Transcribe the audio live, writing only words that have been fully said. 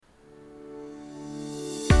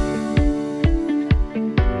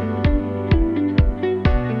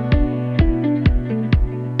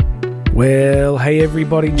Well, hey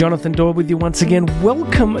everybody, Jonathan Daub with you once again.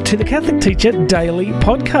 Welcome to the Catholic Teacher Daily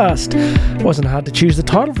Podcast. It wasn't hard to choose the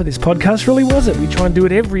title for this podcast, really, was it? We try and do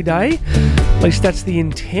it every day. At least that's the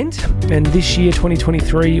intent. And this year,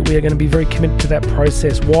 2023, we are going to be very committed to that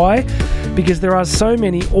process. Why? Because there are so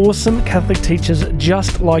many awesome Catholic teachers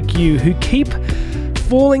just like you who keep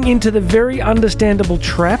falling into the very understandable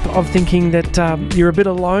trap of thinking that you're a bit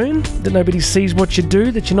alone, that nobody sees what you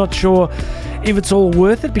do, that you're not sure if it's all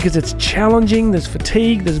worth it because it's challenging, there's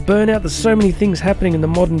fatigue, there's burnout, there's so many things happening in the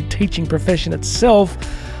modern teaching profession itself,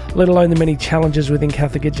 let alone the many challenges within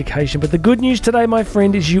Catholic education. But the good news today, my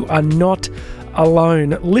friend, is you are not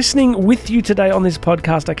alone. Listening with you today on this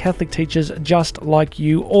podcast are Catholic teachers just like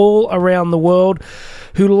you all around the world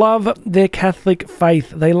who love their Catholic faith.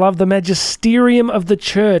 They love the magisterium of the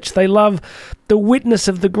Church. They love the witness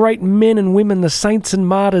of the great men and women, the saints and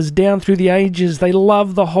martyrs down through the ages. They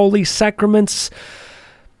love the holy sacraments.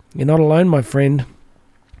 You're not alone, my friend.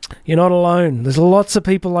 You're not alone. There's lots of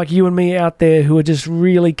people like you and me out there who are just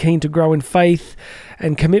really keen to grow in faith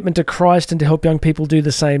and commitment to Christ and to help young people do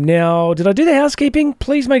the same. Now, did I do the housekeeping?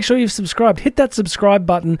 Please make sure you've subscribed. Hit that subscribe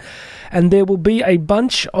button and there will be a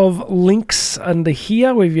bunch of links under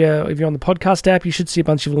here. If you're on the podcast app, you should see a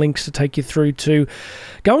bunch of links to take you through to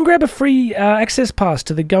go and grab a free access pass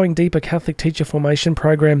to the Going Deeper Catholic Teacher Formation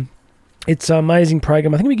Program. It's an amazing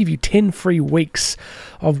program. I think we give you 10 free weeks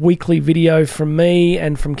of weekly video from me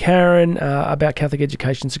and from Karen about Catholic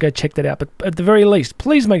education, so go check that out. But at the very least,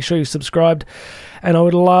 please make sure you're subscribed, and I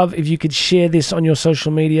would love if you could share this on your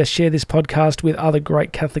social media, share this podcast with other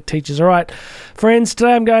great Catholic teachers. All right, friends,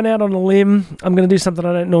 today I'm going out on a limb. I'm going to do something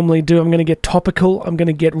I don't normally do. I'm going to get topical. I'm going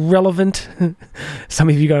to get relevant. Some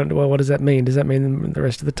of you go, well, what does that mean? Does that mean the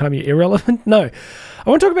rest of the time you're irrelevant? No. I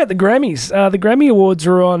want to talk about the Grammys. The Grammy Awards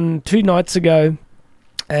were on 2 nights ago,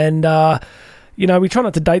 and we try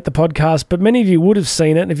not to date the podcast, but many of you would have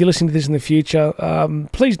seen it, and if you're listening to this in the future,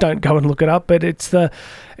 please don't go and look it up, but it's the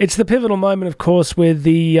pivotal moment, of course, where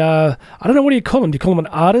the, I don't know, what do you call him? Do you call him an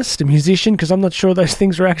artist, a musician? Because I'm not sure those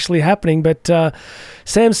things are actually happening, but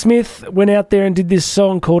Sam Smith went out there and did this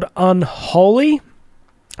song called Unholy.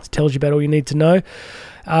 It tells you about all you need to know.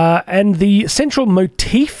 And the central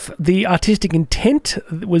motif, the artistic intent,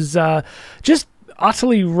 was just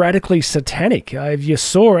utterly radically satanic. If you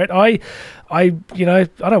saw it, I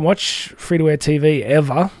don't watch free-to-air TV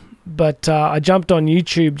ever, but I jumped on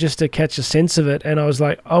YouTube just to catch a sense of it, and I was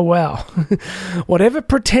like, oh wow, whatever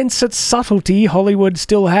pretense at subtlety Hollywood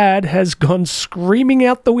still had has gone screaming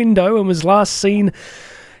out the window and was last seen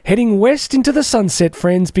heading west into the sunset,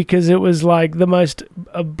 friends, because it was like the most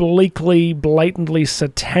obliquely, blatantly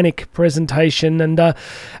satanic presentation. And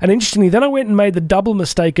interestingly, then I went and made the double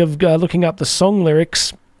mistake of looking up the song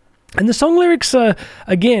lyrics. And the song lyrics are,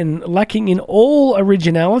 again, lacking in all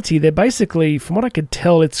originality. They're basically, from what I could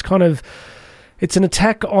tell, it's an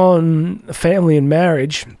attack on family and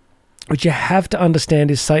marriage, which you have to understand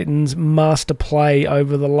is Satan's master play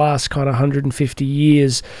over the last kind of 150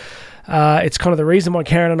 years. It's kind of the reason why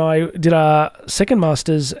Karen and I did our second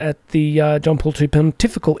master's at the John Paul II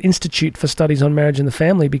Pontifical Institute for Studies on Marriage and the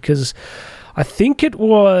Family, because I think it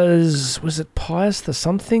was it Pius the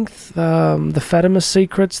something, the Fatima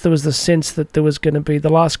Secrets? There was the sense that there was going to be the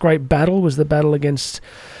last great battle was the battle against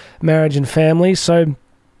marriage and family. So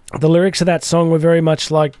the lyrics of that song were very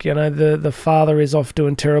much like, the father is off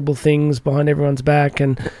doing terrible things behind everyone's back,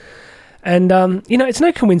 and it's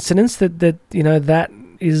no coincidence that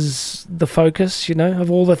is the focus,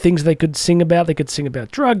 of all the things they could sing about. They could sing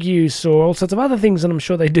about drug use or all sorts of other things, and I'm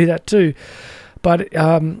sure they do that too. But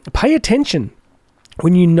pay attention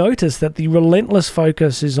when you notice that the relentless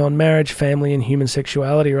focus is on marriage, family, and human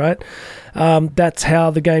sexuality, right? That's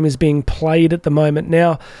how the game is being played at the moment.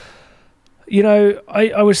 Now,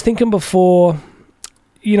 I was thinking before,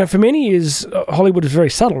 for many years, Hollywood was very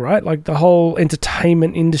subtle, right? Like the whole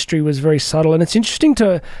entertainment industry was very subtle. And it's interesting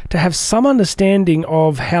to have some understanding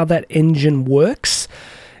of how that engine works.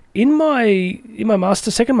 In my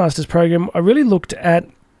second master's program, I really looked at,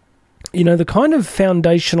 the kind of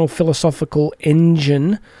foundational philosophical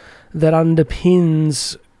engine that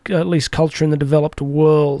underpins at least culture in the developed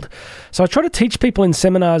world. So I try to teach people in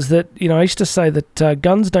seminars that, I used to say that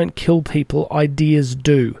guns don't kill people, ideas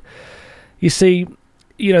do. You see,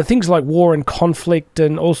 things like war and conflict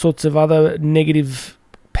and all sorts of other negative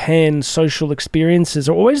pan-social experiences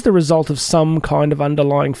are always the result of some kind of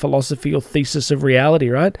underlying philosophy or thesis of reality,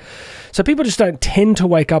 right? So people just don't tend to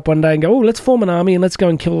wake up one day and go, oh, let's form an army and let's go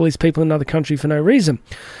and kill all these people in another country for no reason.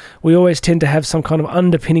 we always tend to have some kind of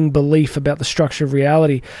underpinning belief about the structure of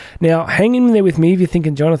reality. Now, hang in there with me if you're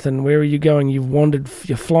thinking, Jonathan, where are you going? You've wandered,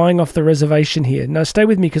 you're flying off the reservation here. No, stay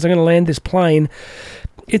with me because I'm going to land this plane.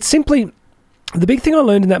 It's simply, the big thing I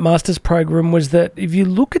learned in that master's program was that if you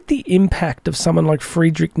look at the impact of someone like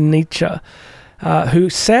Friedrich Nietzsche, who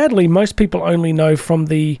sadly most people only know from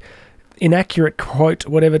the inaccurate quote,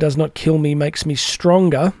 "Whatever does not kill me makes me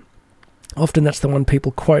stronger." Often that's the one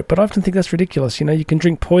people quote, but I often think that's ridiculous. You know, you can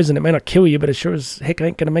drink poison, it may not kill you, but it sure as heck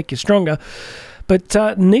ain't going to make you stronger.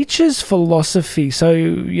 But Nietzsche's philosophy, so,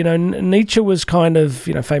 you know, Nietzsche was kind of,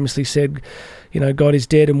 you know, famously said, you know, God is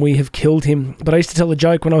dead and we have killed him. But I used to tell a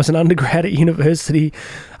joke when I was an undergrad at university.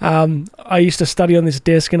 I used to study on this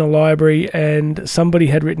desk in a library and somebody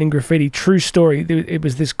had written in graffiti, true story, it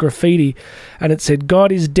was this graffiti, and it said,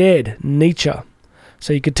 "God is dead, Nietzsche."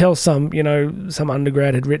 So you could tell some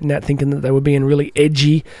undergrad had written that thinking that they were being really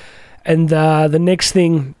edgy. And the next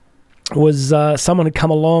thing was someone had come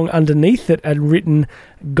along underneath it and written,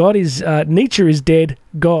 Nietzsche is dead,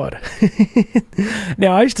 God.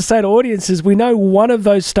 Now, I used to say to audiences, we know one of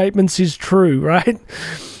those statements is true, right?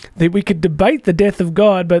 That we could debate the death of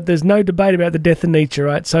God, but there's no debate about the death of Nietzsche,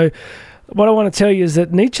 right? So what I want to tell you is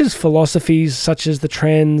that Nietzsche's philosophies, such as the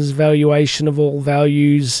transvaluation of all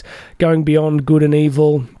values, going beyond good and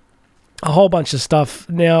evil, a whole bunch of stuff.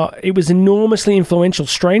 Now, it was enormously influential.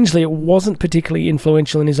 Strangely, it wasn't particularly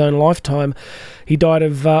influential in his own lifetime. He died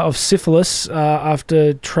of syphilis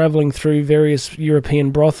after travelling through various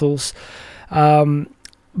European brothels.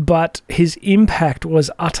 But his impact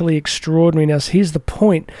was utterly extraordinary. Now, here's the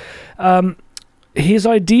point. His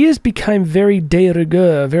ideas became very de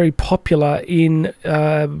rigueur, very popular in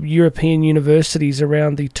European universities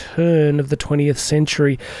around the turn of the 20th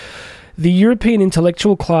century. The European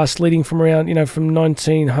intellectual class leading from around, from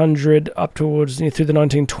 1900 up towards through the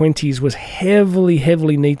 1920s was heavily,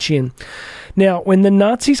 heavily Nietzschean. Now, when the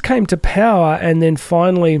Nazis came to power and then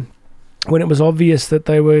finally when it was obvious that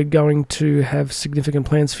they were going to have significant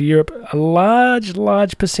plans for Europe, a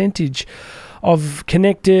large percentage of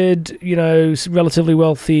connected, relatively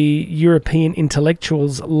wealthy European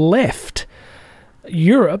intellectuals left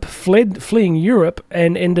Europe, fleeing Europe,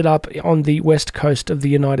 and ended up on the west coast of the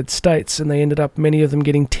United States. And they ended up, many of them,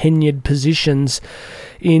 getting tenured positions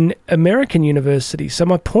in American universities. So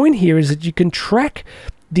my point here is that you can track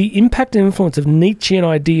the impact and influence of Nietzschean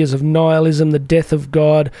ideas of nihilism, the death of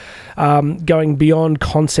God, going beyond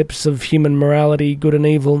concepts of human morality, good and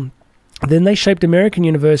evil. Then they shaped American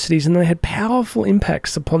universities, and they had powerful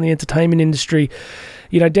impacts upon the entertainment industry,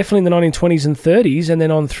 definitely in the 1920s and 30s, and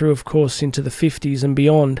then on through, of course, into the 50s and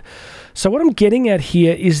beyond. So what I'm getting at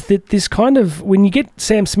here is that this kind of, when you get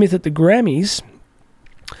Sam Smith at the Grammys,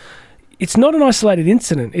 it's not an isolated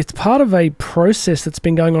incident. It's part of a process that's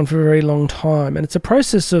been going on for a very long time, and it's a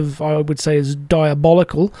process of, I would say, is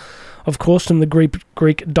diabolical, of course, from the Greek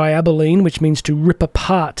diaboline, which means to rip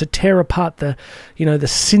apart, to tear apart the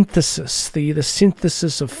synthesis, the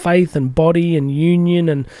synthesis of faith and body and union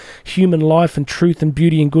and human life and truth and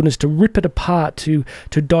beauty and goodness, to rip it apart, to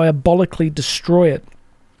diabolically destroy it.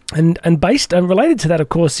 And based and related to that, of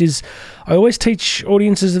course, is I always teach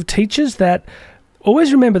audiences of teachers that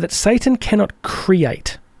always remember that Satan cannot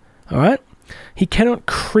create, all right? He cannot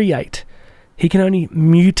create. He can only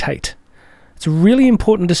mutate. It's a really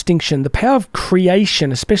important distinction. The power of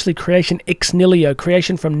creation, especially creation ex nihilo,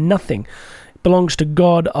 creation from nothing, belongs to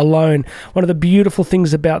God alone. One of the beautiful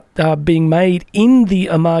things about being made in the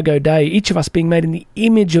Imago Dei, each of us being made in the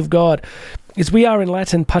image of God, is we are in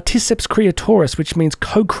Latin particeps creatoris, which means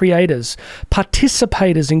co-creators,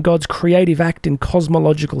 participators in God's creative act in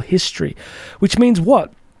cosmological history. Which means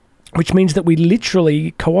what? Which means that we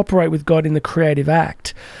literally cooperate with God in the creative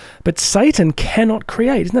act. But Satan cannot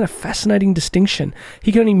create. Isn't that a fascinating distinction?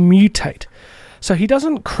 He can only mutate. So he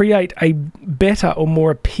doesn't create a better or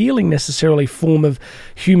more appealing necessarily form of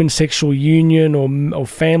human sexual union or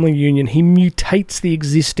family union. He mutates the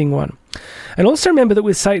existing one. And also remember that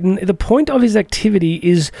with Satan, the point of his activity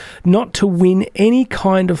is not to win any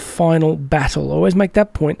kind of final battle. Always make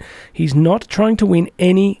that point. He's not trying to win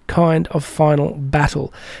any kind of final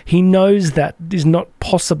battle. He knows that is not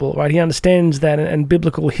possible, right? He understands that, and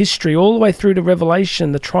biblical history all the way through to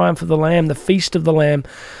Revelation, the triumph of the Lamb, the feast of the Lamb,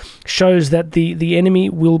 shows that the enemy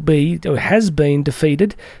will be, or has been,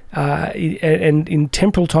 defeated, and in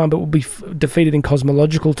temporal time, but will be defeated in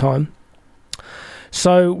cosmological time.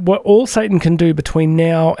 So what all Satan can do between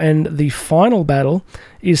now and the final battle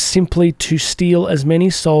is simply to steal as many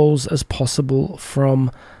souls as possible from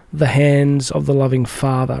the hands of the loving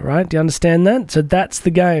Father, right? Do you understand that? So that's the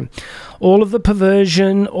game. All of the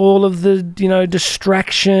perversion, all of the,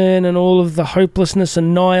 distraction and all of the hopelessness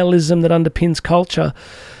and nihilism that underpins culture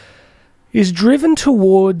is driven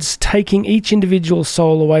towards taking each individual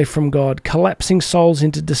soul away from God, collapsing souls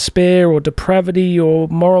into despair or depravity or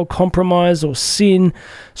moral compromise or sin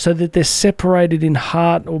so that they're separated in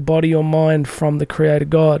heart or body or mind from the Creator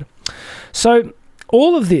God. So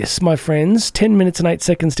all of this, my friends, 10 minutes and 8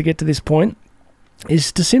 seconds to get to this point,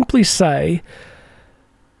 is to simply say,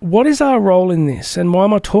 what is our role in this? And why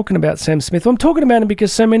am I talking about Sam Smith? Well, I'm talking about him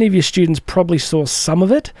because so many of your students probably saw some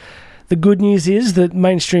of it. The good news is that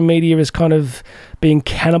mainstream media is kind of being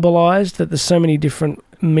cannibalized, that there's so many different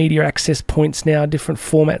media access points now, different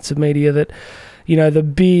formats of media that, the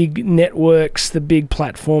big networks, the big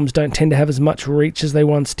platforms don't tend to have as much reach as they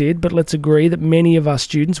once did. But let's agree that many of our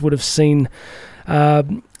students would have seen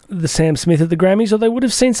the Sam Smith at the Grammys, or they would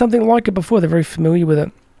have seen something like it before. They're very familiar with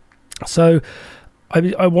it. So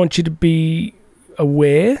I want you to be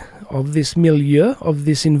aware of this milieu, of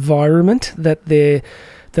this environment that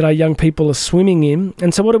our young people are swimming in.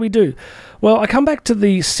 And so what do? Well, I come back to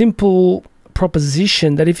the simple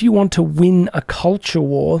proposition that if you want to win a culture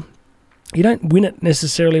war, you don't win it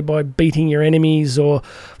necessarily by beating your enemies or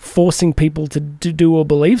forcing people to do or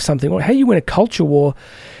believe something. How you win a culture war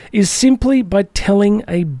is simply by telling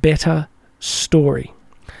a better story.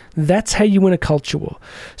 That's how you win a culture war.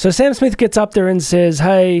 So Sam Smith gets up there and says,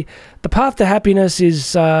 hey, the path to happiness is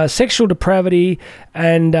sexual depravity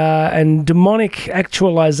and demonic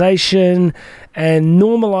actualization and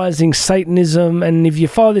normalizing Satanism. And if you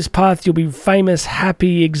follow this path, you'll be famous,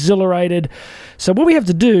 happy, exhilarated. So what we have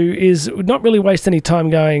to do is not really waste any time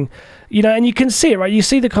going, and you can see it, right? You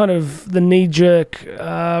see the kind of the knee-jerk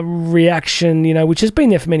reaction, which has been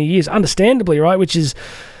there for many years, understandably, right? Which is,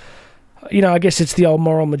 I guess it's the old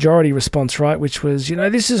moral majority response, right? Which was,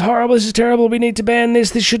 this is horrible, this is terrible, we need to ban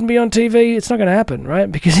this shouldn't be on TV. It's not going to happen,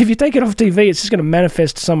 right? Because if you take it off TV, it's just going to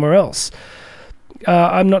manifest somewhere else.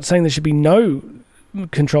 I'm not saying there should be no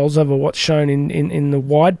controls over what's shown in the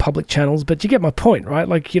wide public channels, but you get my point, right?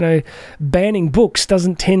 Like, banning books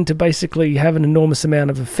doesn't tend to basically have an enormous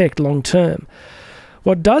amount of effect long term.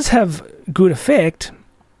 What does have good effect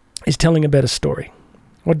is telling a better story.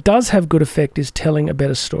 What does have good effect is telling a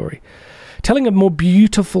better story. Telling a more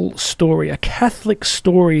beautiful story. A Catholic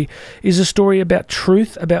story is a story about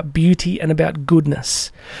truth, about beauty, and about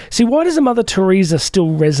goodness. See, why does a Mother Teresa still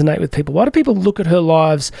resonate with people? Why do people look at her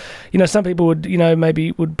lives? Some people would,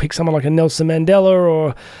 maybe would pick someone like a Nelson Mandela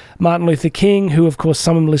or Martin Luther King, who, of course,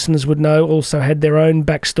 some listeners would know also had their own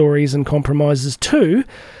backstories and compromises too.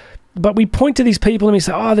 But we point to these people and we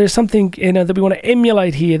say, there's something that we want to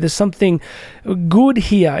emulate here. There's something good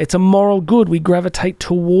here. It's a moral good. We gravitate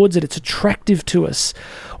towards it. It's attractive to us.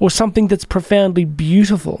 Or something that's profoundly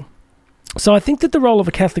beautiful. So I think that the role of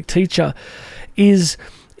a Catholic teacher is,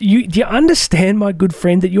 do you understand, my good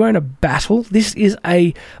friend, that you are in a battle? This is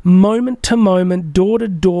a moment-to-moment,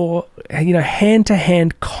 door-to-door,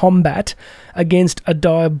 hand-to-hand combat against a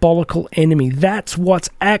diabolical enemy. That's what's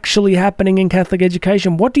actually happening in Catholic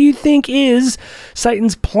education. What do you think is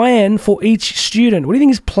Satan's plan for each student? What do you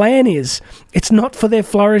think his plan is? It's not for their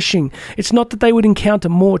flourishing. It's not that they would encounter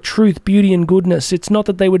more truth, beauty, and goodness. It's not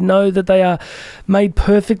that they would know that they are made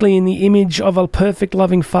perfectly in the image of a perfect,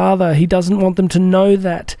 loving Father. He doesn't want them to know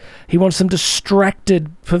that. He wants them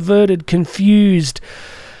distracted, perverted, confused.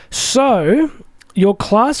 So, your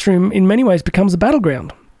classroom, in many ways, becomes a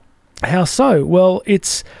battleground. How so? Well,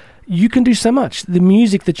 you can do so much. The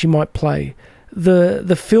music that you might play,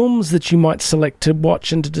 the films that you might select to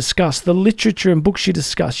watch and to discuss, the literature and books you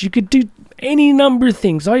discuss. You could do any number of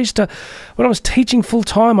things. When I was teaching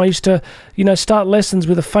full-time, I used to, start lessons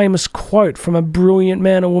with a famous quote from a brilliant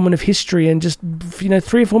man or woman of history and just, 3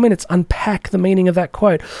 or 4 minutes unpack the meaning of that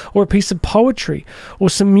quote, or a piece of poetry, or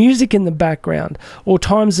some music in the background, or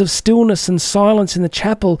times of stillness and silence in the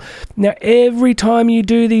chapel. Now, every time you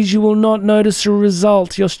do these, you will not notice a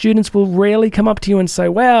result. Your students will rarely come up to you and say,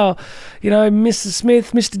 wow, Mr.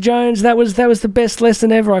 Smith, Mr. Jones, that was the best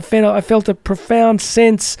lesson ever. I felt a profound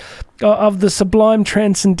sense of the sublime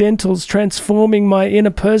transcendentals transforming my inner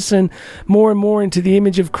person more and more into the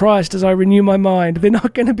image of Christ as I renew my mind. They're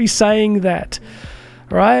not going to be saying that,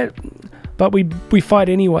 right? But we fight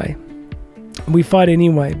anyway. We fight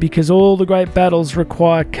anyway because all the great battles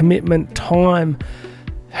require commitment, time,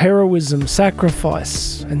 heroism,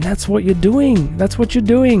 sacrifice, and that's what you're doing. That's what you're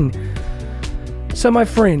doing. So, my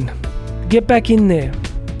friend, get back in there.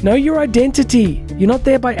 Know your identity. You're not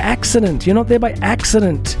there by accident.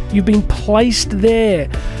 You've been placed there.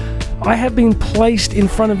 I have been placed in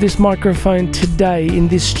front of this microphone today, in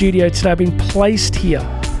this studio today. I've been placed here.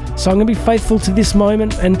 So I'm going to be faithful to this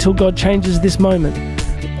moment until God changes this moment.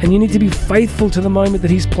 And you need to be faithful to the moment that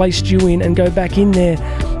He's placed you in and go back in there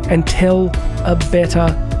and tell a better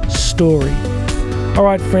story. All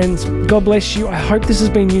right, friends, God bless you. I hope this has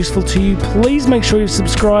been useful to you. Please make sure you've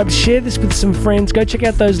subscribed. Share this with some friends. Go check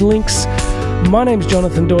out those links. My name's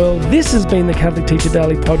Jonathan Doyle. This has been the Catholic Teacher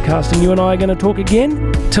Daily Podcast, and you and I are going to talk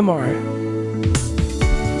again tomorrow.